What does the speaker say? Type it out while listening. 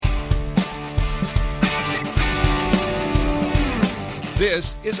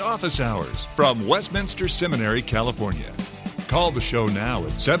This is Office Hours from Westminster Seminary, California. Call the show now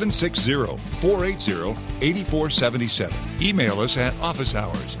at 760-480-8477. Email us at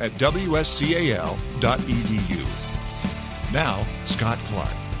officehours@wscal.edu. Now, Scott Clark.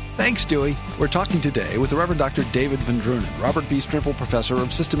 Thanks, Dewey. We're talking today with the Reverend Dr. David Van Drunen, Robert B. Strimple Professor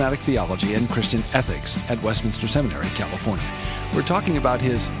of Systematic Theology and Christian Ethics at Westminster Seminary, California. We're talking about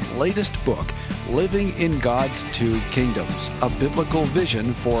his latest book, Living in God's Two Kingdoms, a biblical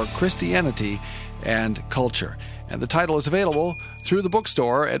vision for Christianity and culture. And the title is available through the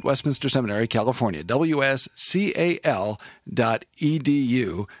bookstore at Westminster Seminary, California,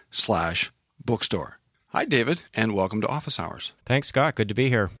 wscal.edu/bookstore. Hi, David, and welcome to Office Hours. Thanks, Scott. Good to be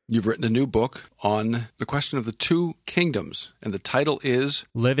here. You've written a new book on the question of the two kingdoms, and the title is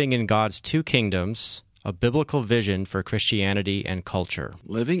Living in God's Two Kingdoms, a Biblical Vision for Christianity and Culture.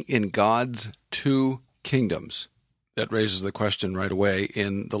 Living in God's Two Kingdoms. That raises the question right away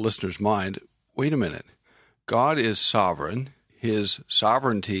in the listener's mind, wait a minute. God is sovereign. His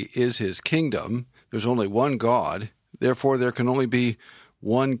sovereignty is his kingdom. There's only one God. Therefore, there can only be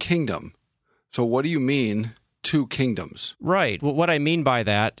one kingdom. So what do you mean, two kingdoms? Right. Well, what I mean by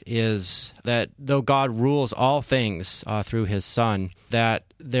that is that though God rules all things through his Son, that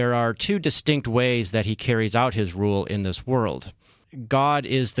there are two distinct ways that he carries out his rule in this world. God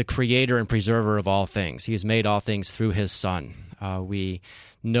is the creator and preserver of all things. He has made all things through his Son. We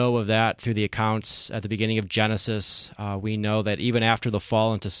know of that through the accounts at the beginning of Genesis. We know that even after the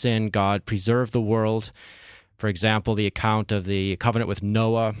fall into sin, God preserved the world. For example, the account of the covenant with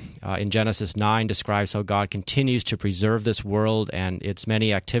Noah in Genesis 9 describes how God continues to preserve this world and its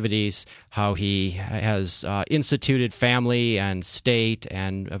many activities, how he has instituted family and state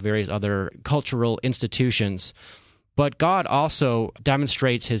and various other cultural institutions. But God also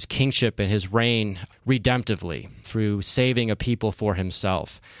demonstrates his kingship and his reign redemptively through saving a people for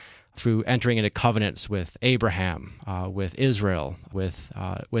himself, through entering into covenants with Abraham, with Israel, with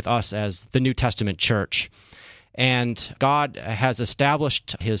us as the New Testament church. And God has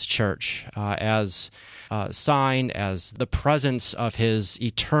established his church as a sign, as the presence of his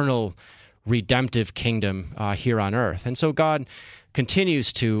eternal redemptive kingdom here on earth. And so God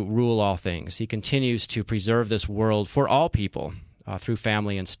continues to rule all things. He continues to preserve this world for all people through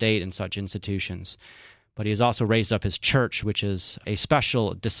family and state and such institutions. But he has also raised up his church, which is a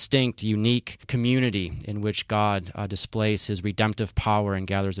special, distinct, unique community in which God displays his redemptive power and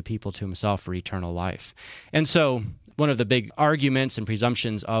gathers a people to himself for eternal life. And so one of the big arguments and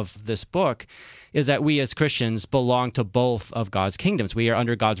presumptions of this book is that we as Christians belong to both of God's kingdoms. We are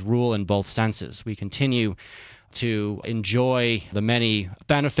under God's rule in both senses. We continue to enjoy the many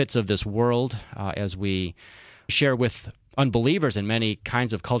benefits of this world as we share with unbelievers in many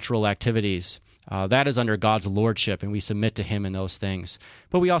kinds of cultural activities. That is under God's lordship, and we submit to him in those things.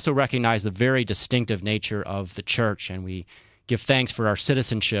 But we also recognize the very distinctive nature of the church, and we give thanks for our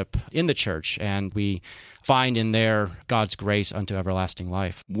citizenship in the church, and we find in there God's grace unto everlasting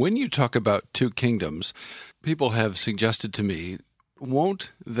life. When you talk about two kingdoms, people have suggested to me,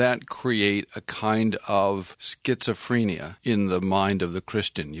 won't that create a kind of schizophrenia in the mind of the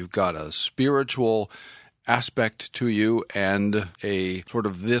Christian? You've got a spiritual aspect to you and a sort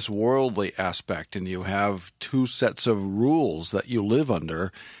of this worldly aspect, and you have two sets of rules that you live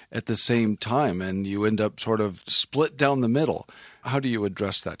under at the same time, and you end up sort of split down the middle. How do you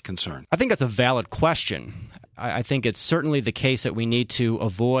address that concern? I think that's a valid question. I think it's certainly the case that we need to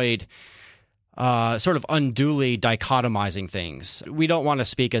avoid sort of unduly dichotomizing things. We don't want to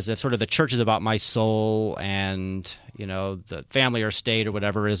speak as if sort of the church is about my soul and, the family or state or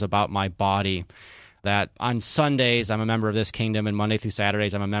whatever is about my body. That on Sundays, I'm a member of this kingdom, and Monday through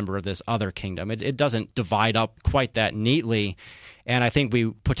Saturdays, I'm a member of this other kingdom. It doesn't divide up quite that neatly, and I think we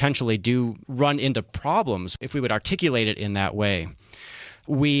potentially do run into problems if we would articulate it in that way.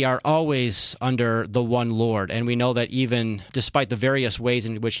 We are always under the one Lord, and we know that even despite the various ways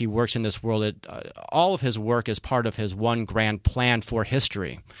in which he works in this world, all of his work is part of his one grand plan for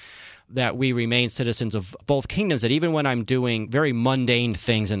history, that we remain citizens of both kingdoms, that even when I'm doing very mundane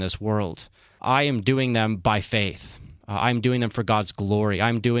things in this world, I am doing them by faith. I'm doing them for God's glory.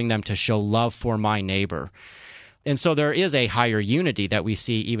 I'm doing them to show love for my neighbor. And so there is a higher unity that we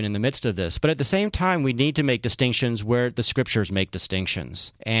see even in the midst of this. But at the same time, we need to make distinctions where the Scriptures make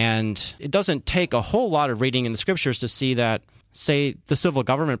distinctions. And it doesn't take a whole lot of reading in the Scriptures to see that, say, the civil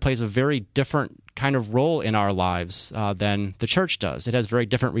government plays a very different kind of role in our lives than the church does. It has very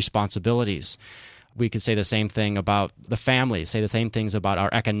different responsibilities. We could say the same thing about the family, say the same things about our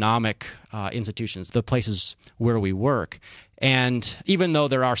economic institutions, the places where we work. And even though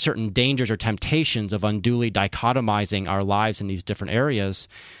there are certain dangers or temptations of unduly dichotomizing our lives in these different areas,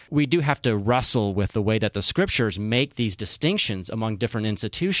 we do have to wrestle with the way that the Scriptures make these distinctions among different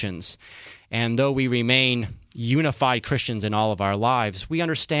institutions. And though we remain unified Christians in all of our lives, we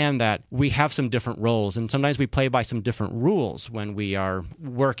understand that we have some different roles, and sometimes we play by some different rules when we are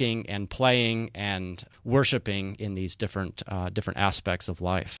working and playing and worshiping in these different aspects of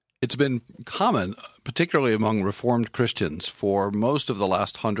life. It's been common, particularly among Reformed Christians, for most of the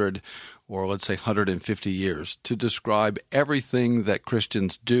last 100 or let's say 150 years, to describe everything that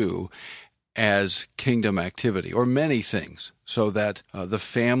Christians do as kingdom activity, or many things, so that the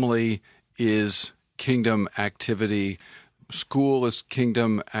family is kingdom activity, school is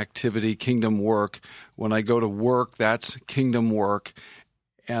kingdom activity, kingdom work. When I go to work, that's kingdom work.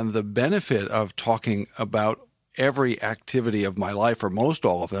 And the benefit of talking about every activity of my life, or most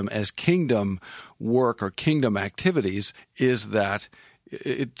all of them, as kingdom work or kingdom activities is that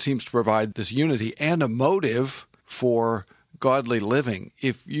it seems to provide this unity and a motive for godly living.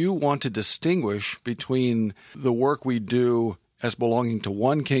 If you want to distinguish between the work we do as belonging to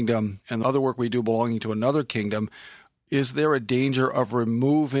one kingdom and the other work we do belonging to another kingdom, is there a danger of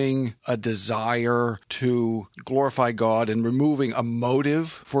removing a desire to glorify God and removing a motive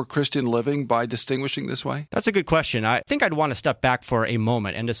for Christian living by distinguishing this way? That's a good question. I think I'd want to step back for a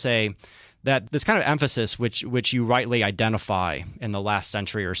moment and to say that this kind of emphasis, which you rightly identify in the last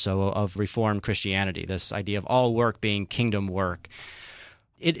century or so of Reformed Christianity, this idea of all work being kingdom work,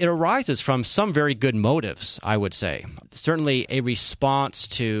 it arises from some very good motives, I would say. Certainly a response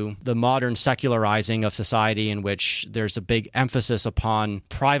to the modern secularizing of society in which there's a big emphasis upon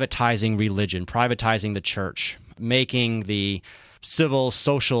privatizing religion, privatizing the church, making the civil,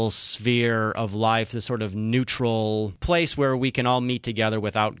 social sphere of life this sort of neutral place where we can all meet together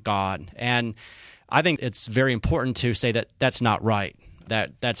without God. And I think it's very important to say that that's not right,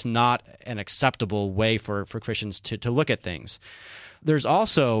 that's not an acceptable way for Christians to look at things. There's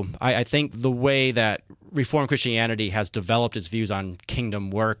also, I think, the way that Reformed Christianity has developed its views on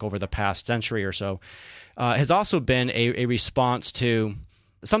kingdom work over the past century or so has also been a response to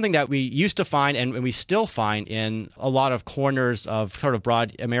something that we used to find and we still find in a lot of corners of sort of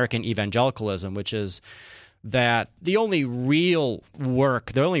broad American evangelicalism, which is that the only real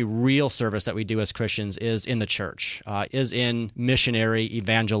work, the only real service that we do as Christians is in the church, is in missionary,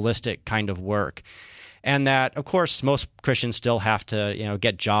 evangelistic kind of work. And that, of course, most Christians still have to,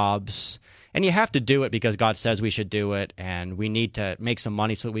 get jobs. And you have to do it because God says we should do it. And we need to make some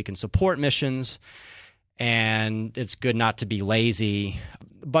money so that we can support missions. And it's good not to be lazy.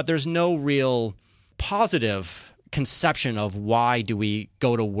 But there's no real positive conception of why do we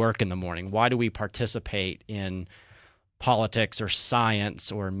go to work in the morning? Why do we participate in politics or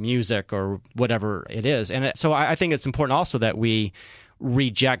science or music or whatever it is? And so I think it's important also that we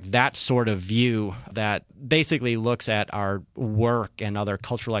reject that sort of view that basically looks at our work and other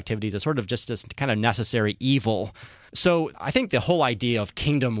cultural activities as sort of just this kind of necessary evil. So I think the whole idea of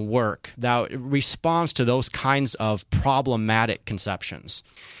kingdom work that responds to those kinds of problematic conceptions.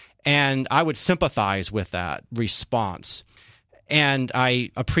 And I would sympathize with that response. And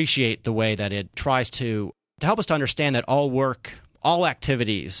I appreciate the way that it tries to help us to understand that all work, all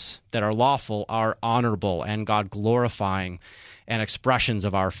activities that are lawful are honorable and God-glorifying and expressions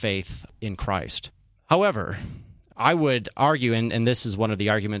of our faith in Christ. However, I would argue, and this is one of the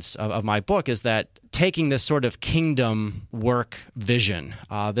arguments of my book, is that taking this sort of kingdom work vision,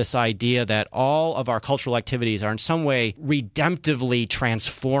 this idea that all of our cultural activities are in some way redemptively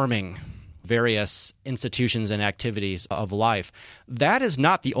transforming various institutions and activities of life, that is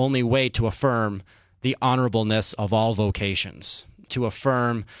not the only way to affirm the honorableness of all vocations, to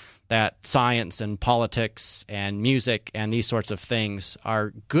affirm that science and politics and music and these sorts of things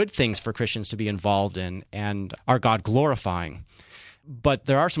are good things for Christians to be involved in and are God-glorifying. But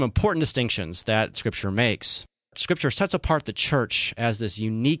there are some important distinctions that Scripture makes. Scripture sets apart the church as this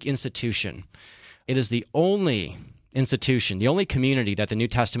unique institution. It is the only institution, the only community that the New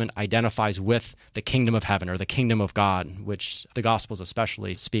Testament identifies with the kingdom of heaven or the kingdom of God, which the Gospels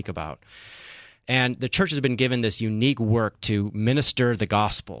especially speak about. And the church has been given this unique work to minister the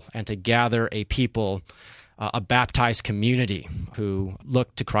gospel and to gather a people, a baptized community who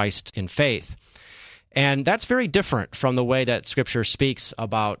look to Christ in faith. And that's very different from the way that Scripture speaks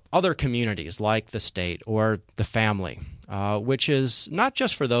about other communities like the state or the family, which is not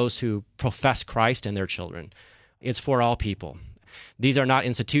just for those who profess Christ and their children. It's for all people. These are not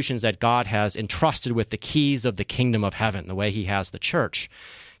institutions that God has entrusted with the keys of the kingdom of heaven, the way he has the church.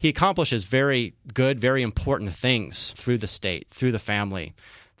 He accomplishes very good, very important things through the state, through the family,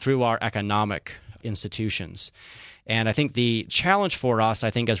 through our economic institutions. And I think the challenge for us,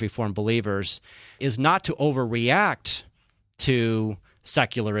 as Reformed believers, is not to overreact to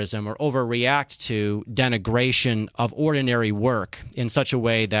secularism or overreact to denigration of ordinary work in such a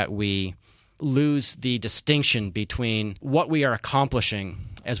way that we lose the distinction between what we are accomplishing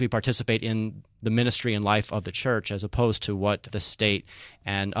as we participate in the ministry and life of the church as opposed to what the state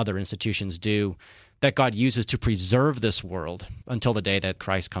and other institutions do that God uses to preserve this world until the day that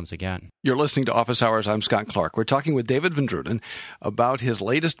Christ comes again. You're listening to Office Hours. I'm Scott Clark. We're talking with David Van Drunen about his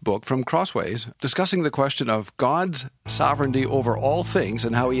latest book from Crossways, discussing the question of God's sovereignty over all things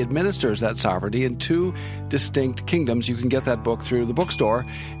and how he administers that sovereignty in two distinct kingdoms. You can get that book through the bookstore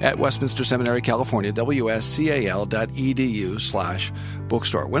at Westminster Seminary, California,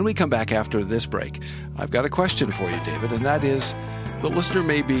 wscal.edu/bookstore. When we come back after this break, I've got a question for you, David, and that is, the listener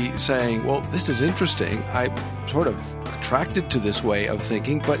may be saying, well, this is interesting. I'm sort of attracted to this way of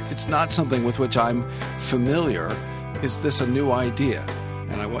thinking, but it's not something with which I'm familiar. Is this a new idea?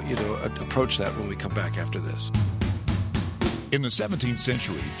 And I want you to approach that when we come back after this. In the 17th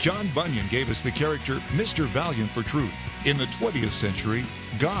century, John Bunyan gave us the character Mr. Valiant for Truth. In the 20th century,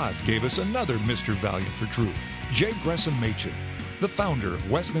 God gave us another Mr. Valiant for Truth, J. Gresham Machen, the founder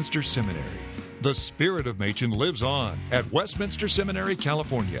of Westminster Seminary. The spirit of Machen lives on at Westminster Seminary,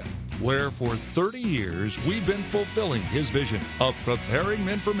 California, where for 30 years we've been fulfilling his vision of preparing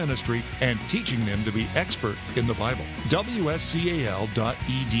men for ministry and teaching them to be expert in the Bible.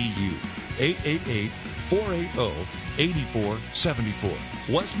 WSCAL.edu,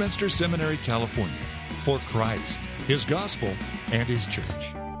 888-480-8474. Westminster Seminary, California, for Christ, his gospel, and his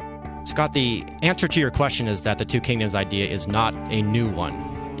church. Scott, the answer to your question is that the two kingdoms idea is not a new one.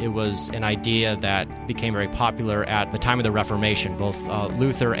 It was an idea that became very popular at the time of the Reformation. Both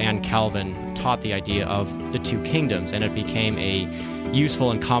Luther and Calvin taught the idea of the two kingdoms, and it became a useful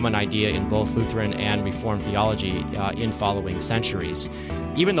and common idea in both Lutheran and Reformed theology in following centuries.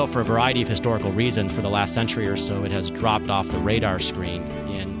 Even though for a variety of historical reasons for the last century or so it has dropped off the radar screen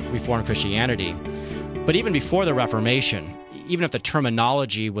in Reformed Christianity. But even before the Reformation, even if the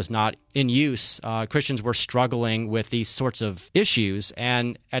terminology was not in use, Christians were struggling with these sorts of issues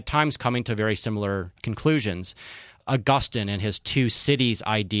and at times coming to very similar conclusions. Augustine and his two cities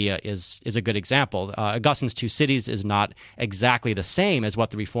idea is a good example. Augustine's two cities is not exactly the same as what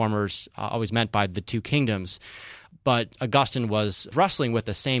the Reformers always meant by the two kingdoms. But Augustine was wrestling with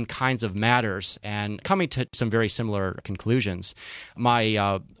the same kinds of matters and coming to some very similar conclusions.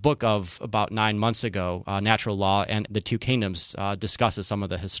 My book of about 9 months ago, Natural Law and the Two Kingdoms, discusses some of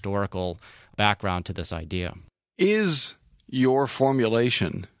the historical background to this idea. Is your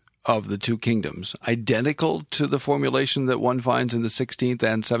formulation of the two kingdoms identical to the formulation that one finds in the 16th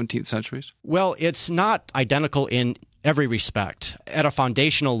and 17th centuries? Well, it's not identical in every respect. At a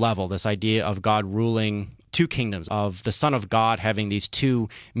foundational level, this idea of God ruling two kingdoms, of the Son of God having these two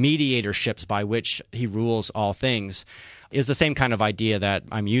mediatorships by which he rules all things, is the same kind of idea that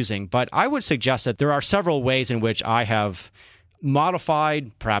I'm using. But I would suggest that there are several ways in which I have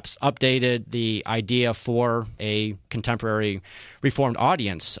modified, perhaps updated the idea for a contemporary Reformed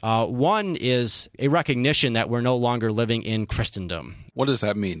audience. One is a recognition that we're no longer living in Christendom. What does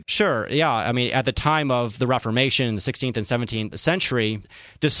that mean? Sure, yeah. I mean, at the time of the Reformation in the 16th and 17th century,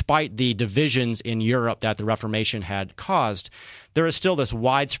 despite the divisions in Europe that the Reformation had caused, there is still this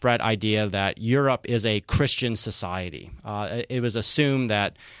widespread idea that Europe is a Christian society. It was assumed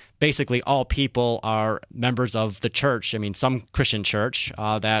that basically all people are members of the church, some Christian church,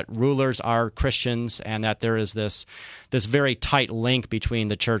 that rulers are Christians, and that there is this very tight link between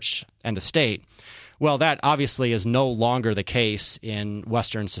the church and the state. Well, that obviously is no longer the case in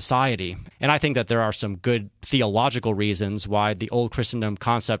Western society. And I think that there are some good theological reasons why the old Christendom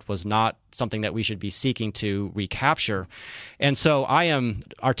concept was not something that we should be seeking to recapture. And so I am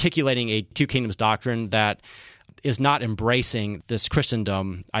articulating a two kingdoms doctrine that is not embracing this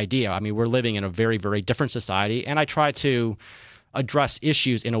Christendom idea. We're living in a very, very different society, and I try to address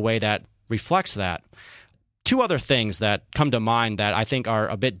issues in a way that reflects that. Two other things that come to mind that I think are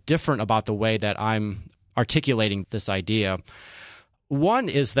a bit different about the way that I'm articulating this idea. One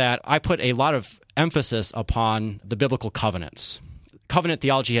is that I put a lot of emphasis upon the biblical covenants. Covenant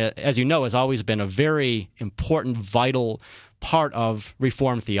theology, as you know, has always been a very important, vital part of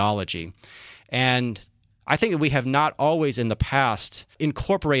Reformed theology. And I think that we have not always in the past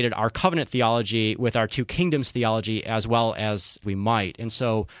incorporated our covenant theology with our two kingdoms theology as well as we might. And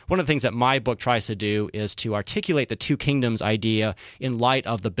so one of the things that my book tries to do is to articulate the two kingdoms idea in light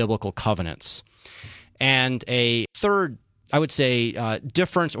of the biblical covenants. And a third I would say,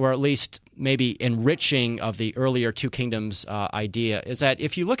 difference, or at least maybe enriching of the earlier two kingdoms idea, is that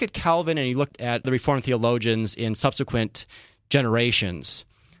if you look at Calvin and you look at the Reformed theologians in subsequent generations,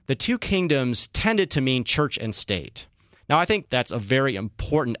 the two kingdoms tended to mean church and state. Now, I think that's a very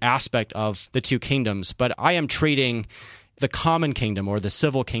important aspect of the two kingdoms, but I am treating the common kingdom or the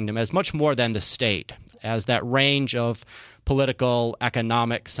civil kingdom as much more than the state, as that range of political,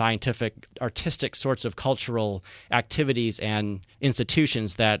 economic, scientific, artistic sorts of cultural activities and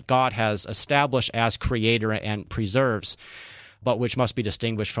institutions that God has established as creator and preserves, but which must be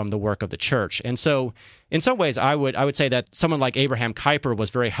distinguished from the work of the church. And so, in some ways, I would say that someone like Abraham Kuyper was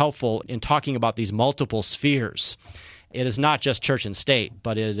very helpful in talking about these multiple spheres. It is not just church and state,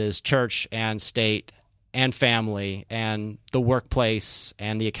 but it is church and state and family and the workplace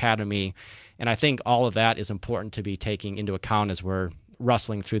and the academy. And I think all of that is important to be taking into account as we're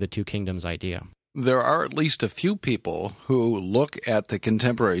wrestling through the two kingdoms idea. There are at least a few people who look at the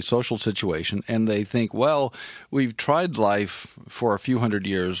contemporary social situation and they think, well, we've tried life for a few hundred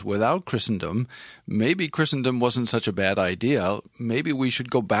years without Christendom. Maybe Christendom wasn't such a bad idea. Maybe we should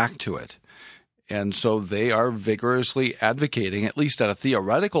go back to it. And so they are vigorously advocating, at least at a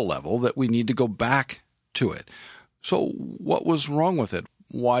theoretical level, that we need to go back to it. So what was wrong with it?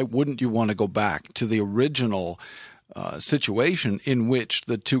 Why wouldn't you want to go back to the original situation in which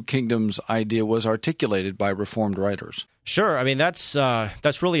the two kingdoms idea was articulated by Reformed writers? Sure. I mean, that's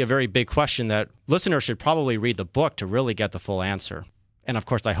really a very big question that listeners should probably read the book to really get the full answer. And of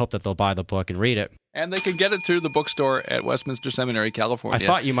course, I hope that they'll buy the book and read it. And they can get it through the bookstore at Westminster Seminary, California. I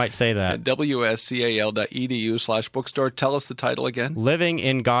thought you might say that. At wscal.edu/bookstore. Tell us the title again. Living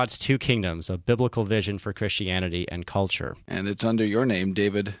in God's Two Kingdoms, A Biblical Vision for Christianity and Culture. And it's under your name,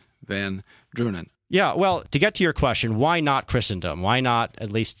 David Van Drunen. Yeah, well, to get to your question, why not Christendom? Why not,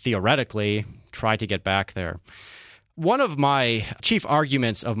 at least theoretically, try to get back there? One of my chief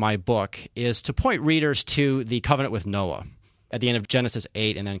arguments of my book is to point readers to the covenant with Noah at the end of Genesis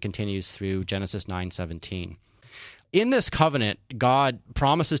 8 and then continues through Genesis 9:17. In this covenant, God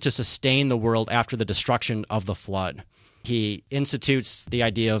promises to sustain the world after the destruction of the flood. He institutes the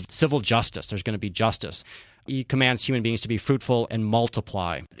idea of civil justice. There's going to be justice. He commands human beings to be fruitful and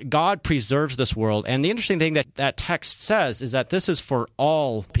multiply. God preserves this world. And the interesting thing that that text says is that this is for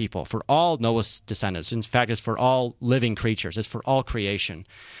all people, for all Noah's descendants. In fact, it's for all living creatures. It's for all creation.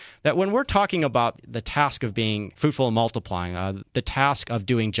 That when we're talking about the task of being fruitful and multiplying, the task of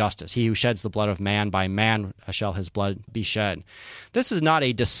doing justice, he who sheds the blood of man, by man shall his blood be shed. This is not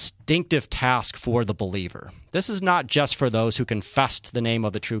a distinctive task for the believer. This is not just for those who confess the name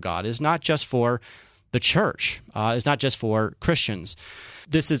of the true God. It is not just for the church. It's not just for Christians.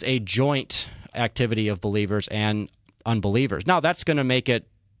 This is a joint activity of believers and unbelievers. Now, that's going to make it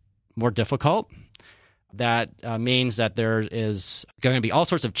more difficult. That means that there is going to be all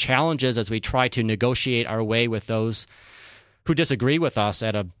sorts of challenges as we try to negotiate our way with those who disagree with us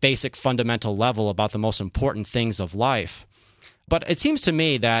at a basic fundamental level about the most important things of life. But it seems to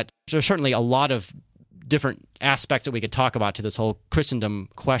me that there's certainly a lot of different aspects that we could talk about to this whole Christendom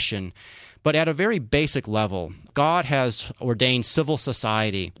question. But at a very basic level, God has ordained civil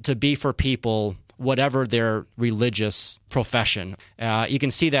society to be for people whatever their religious profession. You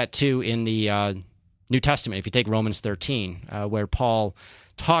can see that too in the New Testament, if you take Romans 13, where Paul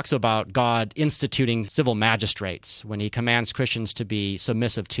talks about God instituting civil magistrates when he commands Christians to be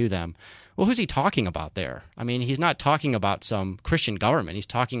submissive to them. Well, who's he talking about there? I mean, he's not talking about some Christian government. He's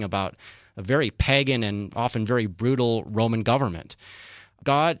talking about a very pagan and often very brutal Roman government.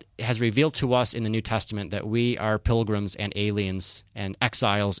 God has revealed to us in the New Testament that we are pilgrims and aliens and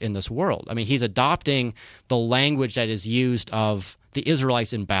exiles in this world. I mean, he's adopting the language that is used of the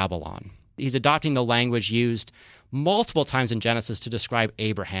Israelites in Babylon. He's adopting the language used multiple times in Genesis to describe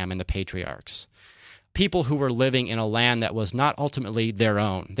Abraham and the patriarchs. People who were living in a land that was not ultimately their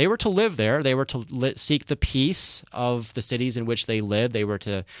own. They were to live there. They were to seek the peace of the cities in which they lived. They were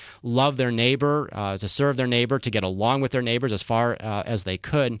to love their neighbor, to serve their neighbor, to get along with their neighbors as far as they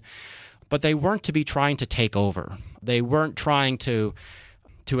could. But they weren't to be trying to take over. They weren't trying to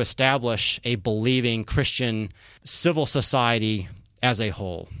establish a believing Christian civil society as a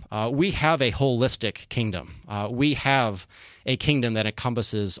whole. We have a holistic kingdom. We have a kingdom that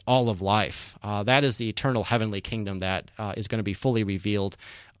encompasses all of life. That is the eternal heavenly kingdom that is going to be fully revealed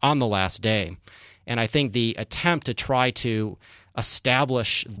on the last day. And I think the attempt to try to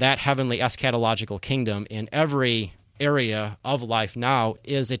establish that heavenly eschatological kingdom in every area of life now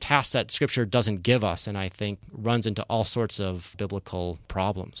is a task that Scripture doesn't give us, and I think runs into all sorts of biblical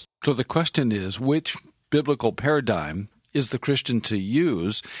problems. So the question is, which biblical paradigm is the Christian to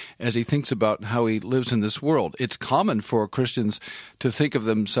use as he thinks about how he lives in this world? It's common for Christians to think of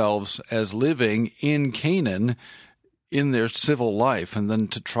themselves as living in Canaan in their civil life, and then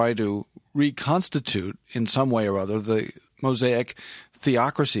to try to reconstitute in some way or other the Mosaic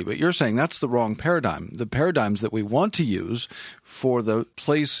theocracy. But you're saying that's the wrong paradigm. The paradigms that we want to use for the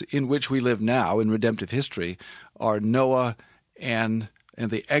place in which we live now in redemptive history are Noah and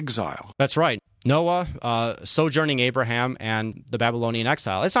the exile. That's right. Noah, sojourning Abraham, and the Babylonian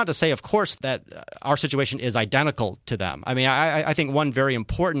exile. It's not to say, of course, that our situation is identical to them. I mean, I think one very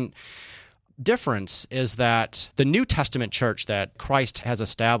important difference is that the New Testament church that Christ has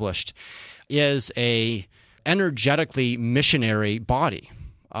established is a energetically missionary body.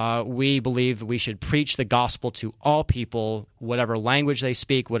 We believe we should preach the gospel to all people, whatever language they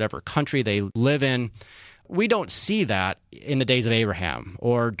speak, whatever country they live in. We don't see that in the days of Abraham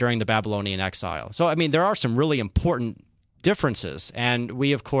or during the Babylonian exile. So, I mean, there are some really important differences, and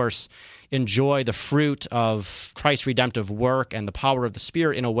we, of course, enjoy the fruit of Christ's redemptive work and the power of the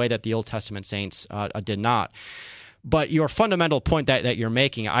Spirit in a way that the Old Testament saints did not. But your fundamental point that you're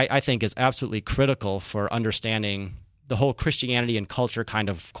making, I think, is absolutely critical for understanding the whole Christianity and culture kind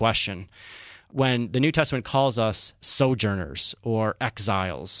of question. When the New Testament calls us sojourners or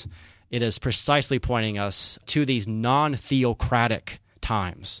exiles, it is precisely pointing us to these non-theocratic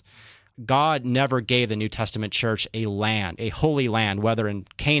times. God never gave the New Testament church a land, a holy land, whether in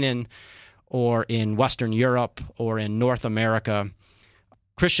Canaan or in Western Europe or in North America.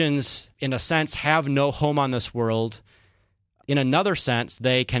 Christians, in a sense, have no home on this world. In another sense,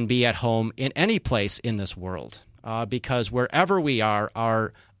 they can be at home in any place in this world, because wherever we are,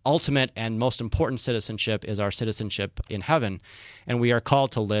 our ultimate and most important citizenship is our citizenship in heaven, and we are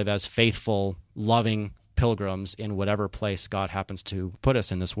called to live as faithful, loving pilgrims in whatever place God happens to put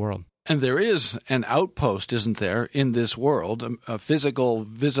us in this world. And there is an outpost, isn't there, in this world, a physical,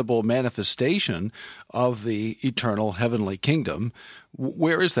 visible manifestation of the eternal heavenly kingdom.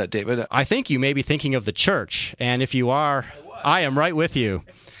 Where is that, David? I think you may be thinking of the church, and if you are, I am right with you.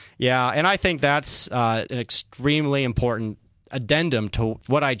 Yeah, and I think that's an extremely important addendum to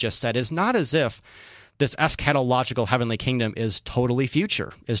what I just said. It's not as if this eschatological heavenly kingdom is totally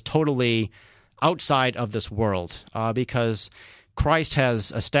future, is totally outside of this world, because Christ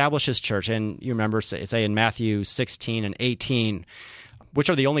has established his church, and you remember, say in Matthew 16 and 18, which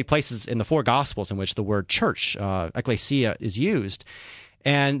are the only places in the four Gospels in which the word church, ecclesia, is used.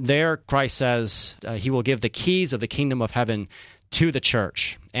 And there Christ says he will give the keys of the kingdom of heaven to the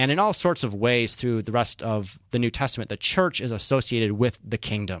church. And in all sorts of ways through the rest of the New Testament, the church is associated with the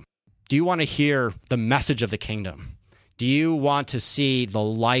kingdom. Do you want to hear the message of the kingdom? Do you want to see the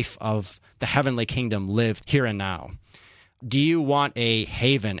life of the heavenly kingdom live here and now? Do you want a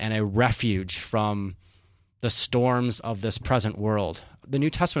haven and a refuge from the storms of this present world? The New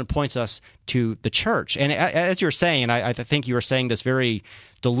Testament points us to the church. And as you're saying, and I think you were saying this very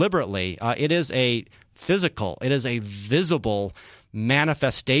deliberately, it is a physical, it is a visible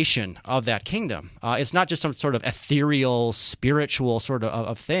manifestation of that kingdom. It's not just some sort of ethereal, spiritual sort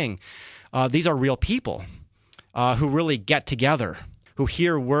of thing. These are real people who really get together, who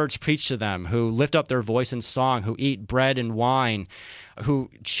hear words preached to them, who lift up their voice in song, who eat bread and wine, who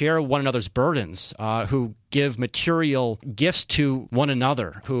share one another's burdens, who give material gifts to one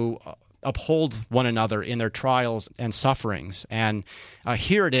another, who uphold one another in their trials and sufferings. And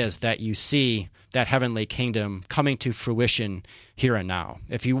here it is that you see that heavenly kingdom coming to fruition here and now.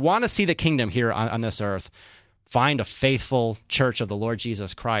 If you want to see the kingdom here on this earth, find a faithful church of the Lord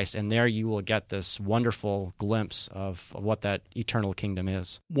Jesus Christ, and there you will get this wonderful glimpse of what that eternal kingdom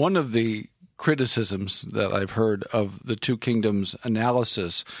is. One of the criticisms that I've heard of the two kingdoms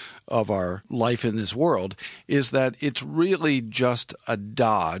analysis of our life in this world is that it's really just a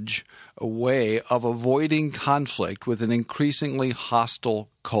dodge, a way of avoiding conflict with an increasingly hostile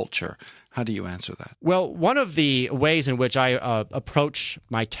culture. How do you answer that? Well, one of the ways in which I approach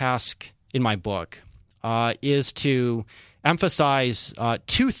my task in my book is to emphasize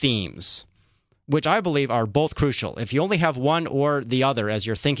two themes, which I believe are both crucial. If you only have one or the other as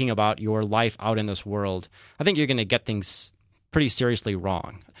you're thinking about your life out in this world, I think you're going to get things pretty seriously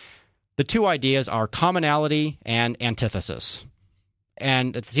wrong. The two ideas are commonality and antithesis.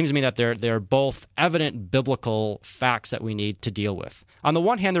 And it seems to me that they're both evident biblical facts that we need to deal with. On the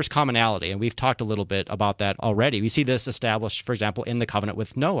one hand, there's commonality, and we've talked a little bit about that already. We see this established, for example, in the covenant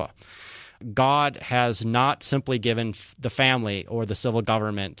with Noah. God has not simply given the family or the civil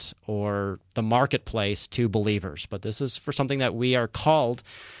government or the marketplace to believers, but this is for something that we are called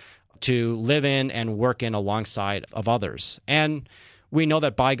to live in and work in alongside of others. And we know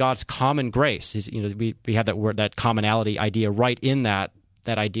that by God's common grace, we have that word, that commonality idea right in that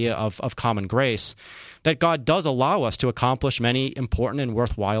idea of common grace, that God does allow us to accomplish many important and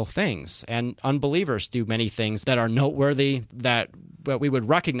worthwhile things. And unbelievers do many things that are noteworthy, that we would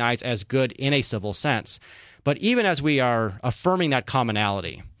recognize as good in a civil sense. But even as we are affirming that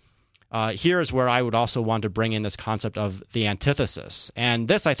commonality, here is where I would also want to bring in this concept of the antithesis. And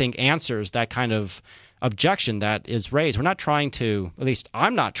this, I think, answers that kind of objection that is raised. We're not trying to, at least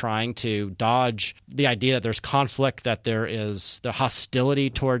I'm not trying to dodge the idea that there's conflict, that there is the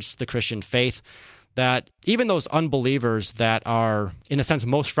hostility towards the Christian faith, that even those unbelievers that are, in a sense,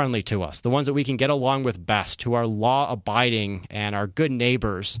 most friendly to us, the ones that we can get along with best, who are law-abiding and are good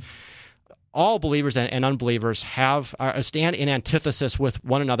neighbors, all believers and unbelievers stand in antithesis with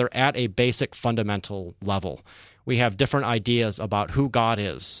one another at a basic fundamental level. We have different ideas about who God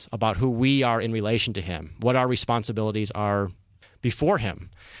is, about who we are in relation to Him, what our responsibilities are before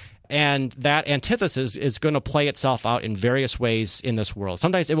Him. And that antithesis is going to play itself out in various ways in this world.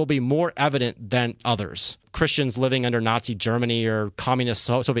 Sometimes it will be more evident than others. Christians living under Nazi Germany or communist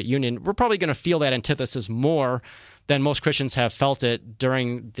Soviet Union, we're probably going to feel that antithesis more than most Christians have felt it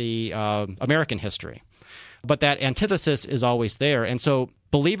during the American history. But that antithesis is always there. And so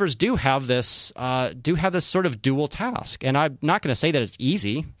believers do have this sort of dual task. And I'm not going to say that it's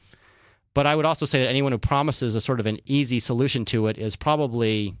easy, but I would also say that anyone who promises a sort of an easy solution to it is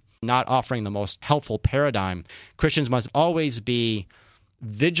probably not offering the most helpful paradigm. Christians must always be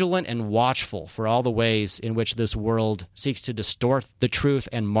vigilant and watchful for all the ways in which this world seeks to distort the truth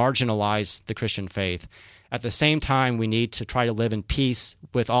and marginalize the Christian faith. At the same time, we need to try to live in peace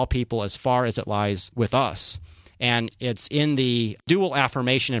with all people as far as it lies with us. And it's in the dual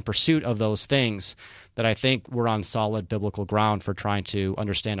affirmation and pursuit of those things that I think we're on solid biblical ground for trying to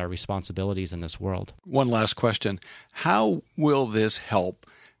understand our responsibilities in this world. One last question. How will this help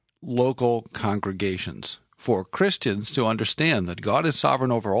local congregations for Christians to understand that God is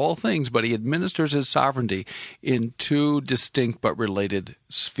sovereign over all things, but He administers His sovereignty in two distinct but related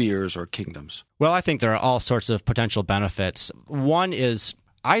spheres or kingdoms? Well, I think there are all sorts of potential benefits. One is,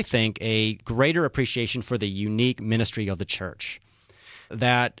 I think, a greater appreciation for the unique ministry of the church,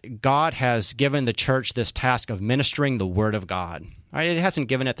 that God has given the church this task of ministering the Word of God. Right? It hasn't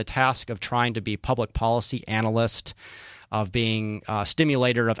given it the task of trying to be public policy analyst, of being a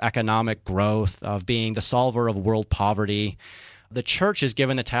stimulator of economic growth, of being the solver of world poverty. The church is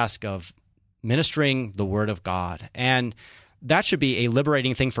given the task of ministering the Word of God. And that should be a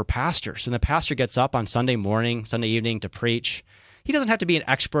liberating thing for pastors. And the pastor gets up on Sunday morning, Sunday evening to preach. He doesn't have to be an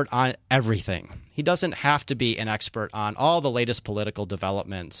expert on everything. He doesn't have to be an expert on all the latest political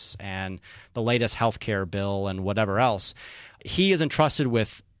developments and the latest healthcare bill and whatever else. He is entrusted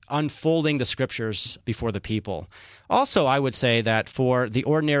with unfolding the Scriptures before the people. Also, I would say that for the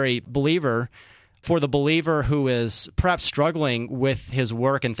ordinary believer, for the believer who is perhaps struggling with his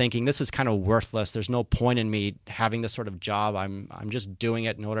work and thinking, this is kind of worthless, there's no point in me having this sort of job, I'm just doing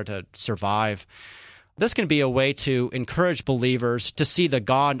it in order to survive. This can be a way to encourage believers to see the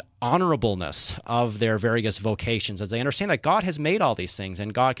God honorableness of their various vocations as they understand that God has made all these things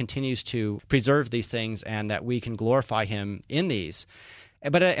and God continues to preserve these things and that we can glorify Him in these.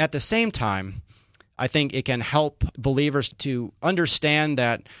 But at the same time, I think it can help believers to understand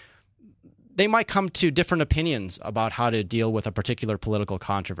that they might come to different opinions about how to deal with a particular political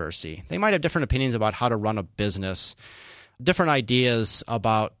controversy. They might have different opinions about how to run a business, different ideas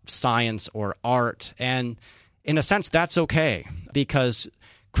about science or art. And in a sense, that's okay, because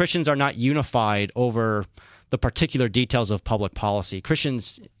Christians are not unified over the particular details of public policy.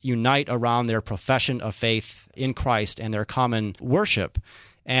 Christians unite around their profession of faith in Christ and their common worship.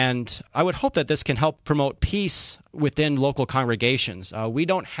 And I would hope that this can help promote peace within local congregations. We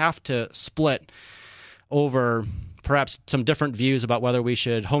don't have to split over perhaps some different views about whether we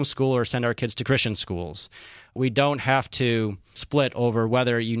should homeschool or send our kids to Christian schools. We don't have to split over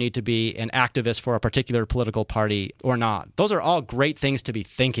whether you need to be an activist for a particular political party or not. Those are all great things to be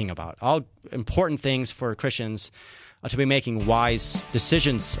thinking about, all important things for Christians to be making wise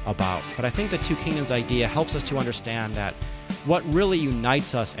decisions about. But I think the Two Kingdoms idea helps us to understand that what really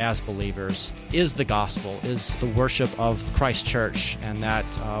unites us as believers is the gospel, is the worship of Christ's church, and that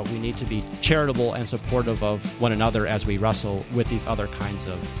we need to be charitable and supportive of one another as we wrestle with these other kinds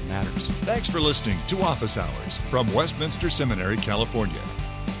of matters. Thanks for listening to Office Hours from Westminster Seminary, California.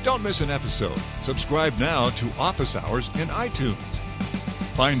 Don't miss an episode. Subscribe now to Office Hours in iTunes.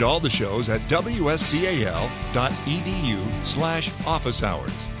 Find all the shows at wscal.edu/office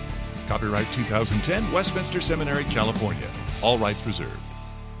hours. Copyright 2010, Westminster Seminary, California. All rights reserved.